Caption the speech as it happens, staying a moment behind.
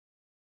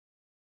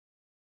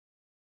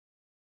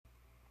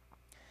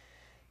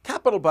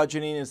Capital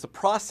budgeting is the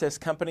process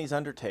companies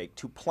undertake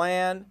to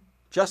plan,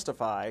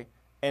 justify,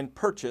 and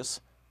purchase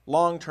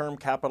long-term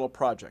capital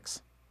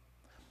projects.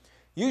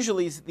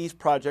 Usually, these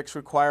projects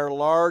require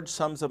large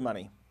sums of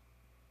money.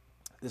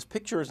 This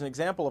picture is an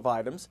example of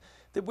items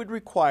that would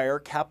require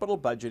capital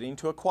budgeting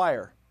to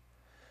acquire.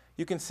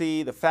 You can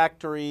see the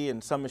factory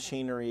and some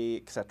machinery,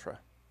 etc.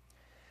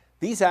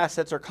 These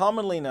assets are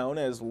commonly known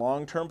as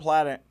long-term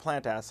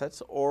plant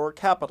assets or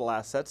capital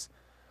assets,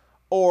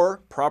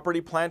 or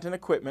property, plant, and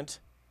equipment,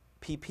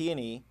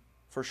 PP&E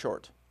for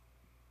short.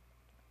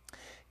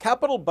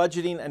 Capital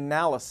budgeting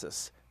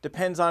analysis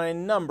depends on a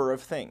number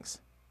of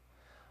things.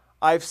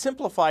 I've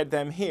simplified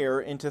them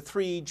here into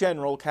three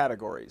general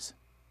categories: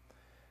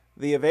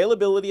 the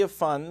availability of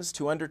funds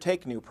to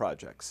undertake new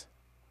projects,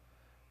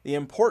 the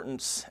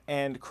importance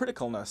and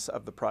criticalness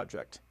of the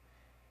project,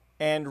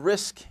 and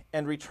risk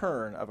and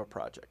return of a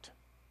project.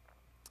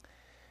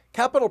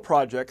 Capital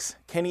projects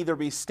can either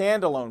be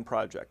standalone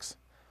projects,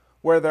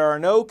 where there are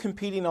no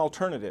competing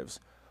alternatives,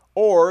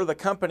 or the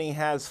company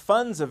has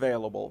funds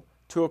available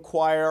to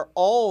acquire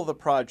all the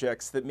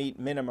projects that meet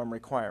minimum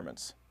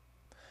requirements,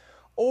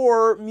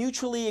 or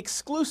mutually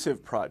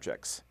exclusive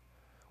projects,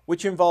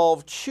 which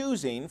involve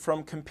choosing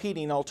from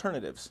competing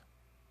alternatives,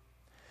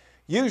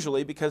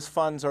 usually because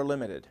funds are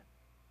limited.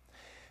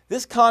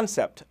 This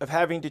concept of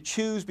having to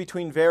choose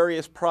between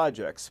various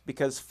projects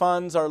because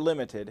funds are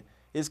limited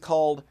is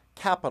called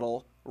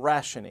capital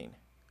rationing.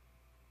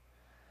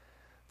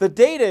 The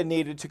data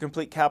needed to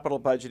complete capital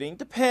budgeting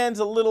depends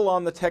a little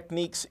on the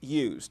techniques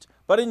used,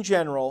 but in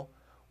general,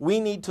 we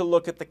need to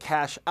look at the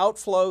cash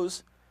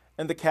outflows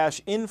and the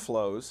cash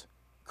inflows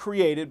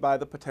created by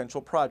the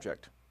potential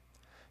project.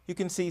 You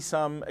can see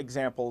some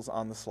examples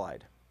on the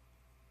slide.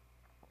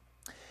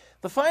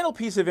 The final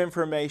piece of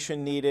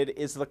information needed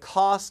is the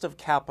cost of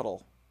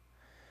capital.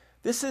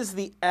 This is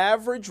the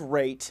average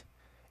rate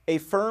a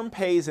firm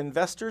pays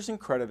investors and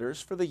creditors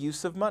for the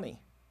use of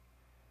money.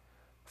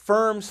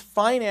 Firms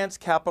finance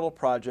capital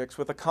projects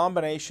with a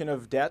combination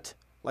of debt,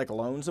 like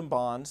loans and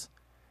bonds,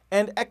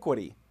 and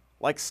equity,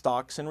 like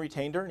stocks and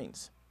retained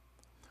earnings.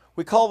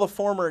 We call the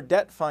former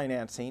debt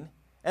financing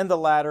and the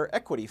latter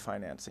equity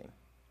financing.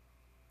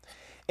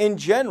 In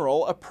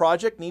general, a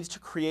project needs to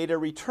create a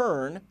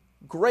return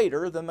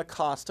greater than the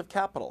cost of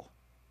capital.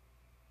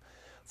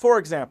 For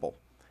example,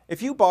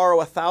 if you borrow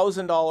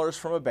 $1,000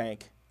 from a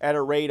bank at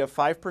a rate of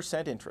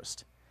 5%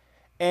 interest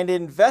and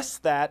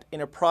invest that in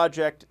a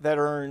project that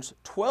earns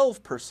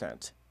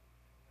 12%,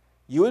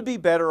 you would be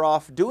better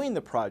off doing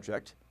the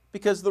project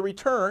because the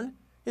return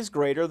is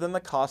greater than the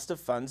cost of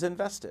funds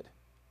invested.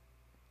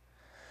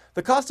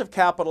 The cost of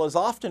capital is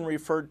often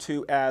referred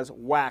to as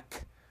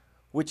WACC,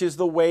 which is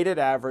the weighted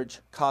average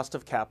cost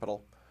of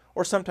capital,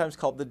 or sometimes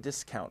called the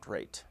discount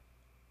rate.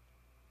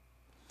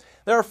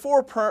 There are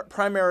four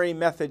primary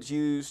methods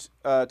used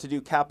to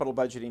do capital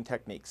budgeting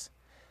techniques.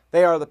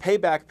 They are the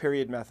payback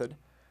period method,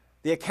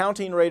 the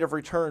accounting rate of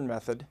return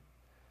method,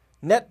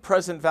 net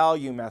present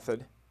value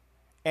method,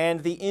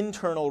 and the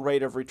internal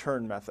rate of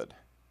return method.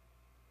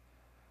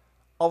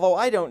 Although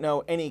I don't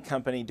know any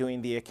company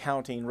doing the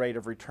accounting rate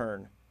of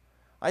return,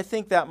 I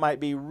think that might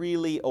be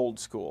really old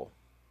school.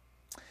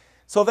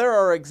 So there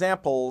are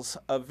examples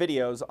of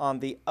videos on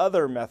the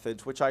other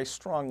methods which I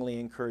strongly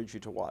encourage you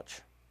to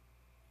watch.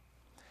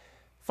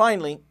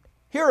 Finally,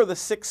 here are the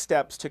 6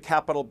 steps to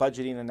capital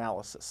budgeting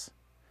analysis.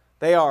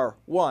 They are: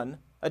 1.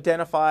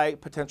 Identify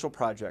potential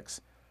projects.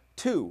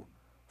 2.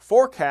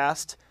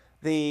 Forecast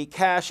the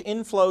cash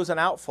inflows and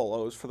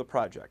outflows for the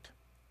project.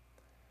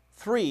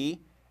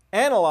 3.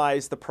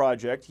 Analyze the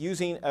project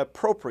using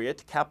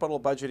appropriate capital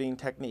budgeting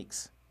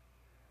techniques.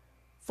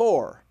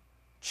 4.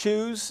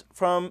 Choose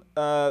from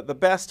the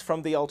best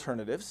from the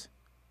alternatives.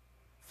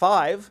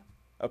 5.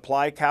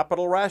 Apply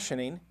capital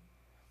rationing.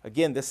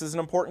 Again, this is an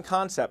important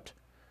concept.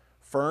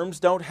 Firms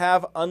don't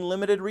have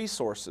unlimited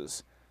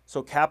resources,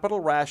 so capital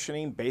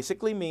rationing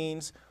basically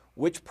means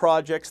which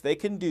projects they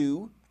can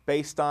do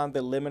based on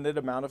the limited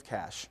amount of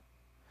cash.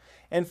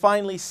 And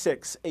finally,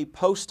 6, a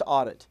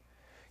post-audit.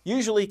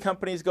 Usually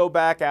companies go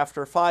back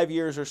after 5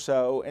 years or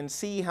so and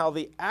see how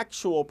the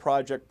actual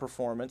project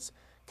performance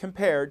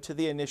compared to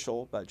the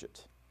initial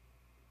budget.